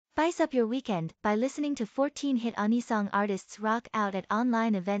Spice up your weekend by listening to 14 hit Anisong artists rock out at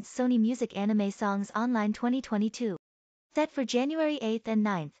online event Sony Music AnimeSongs Online 2022. Set for January 8th and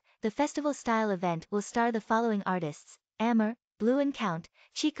 9th, the festival-style event will star the following artists: Amber, Blue and Count,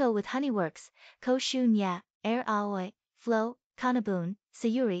 Chico with Honeyworks, Ko Shun Ya, Air Aoi, Flo, Kanabun,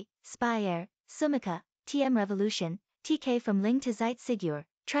 Sayuri, Spy Air, Sumika, TM Revolution, TK from Ling to Zeit Sigur,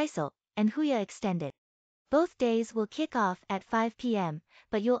 Trisel, and Huya Extended. Both days will kick off at 5 p.m.,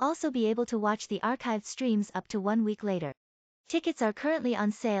 but you'll also be able to watch the archived streams up to 1 week later. Tickets are currently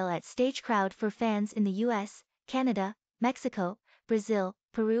on sale at Stage Crowd for fans in the US, Canada, Mexico, Brazil,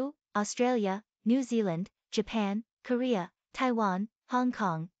 Peru, Australia, New Zealand, Japan, Korea, Taiwan, Hong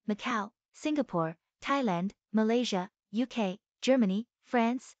Kong, Macau, Singapore, Thailand, Malaysia, UK, Germany,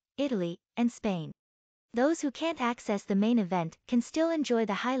 France, Italy, and Spain. Those who can't access the main event can still enjoy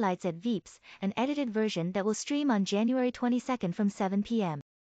the highlights at Veeps, an edited version that will stream on January 22nd from 7 p.m.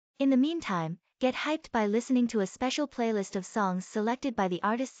 In the meantime, get hyped by listening to a special playlist of songs selected by the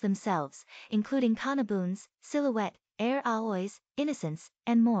artists themselves, including Kanabun's, Silhouette, Air Aoi's, Innocence,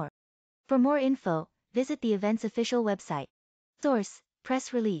 and more. For more info, visit the event's official website. Source: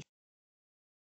 press release.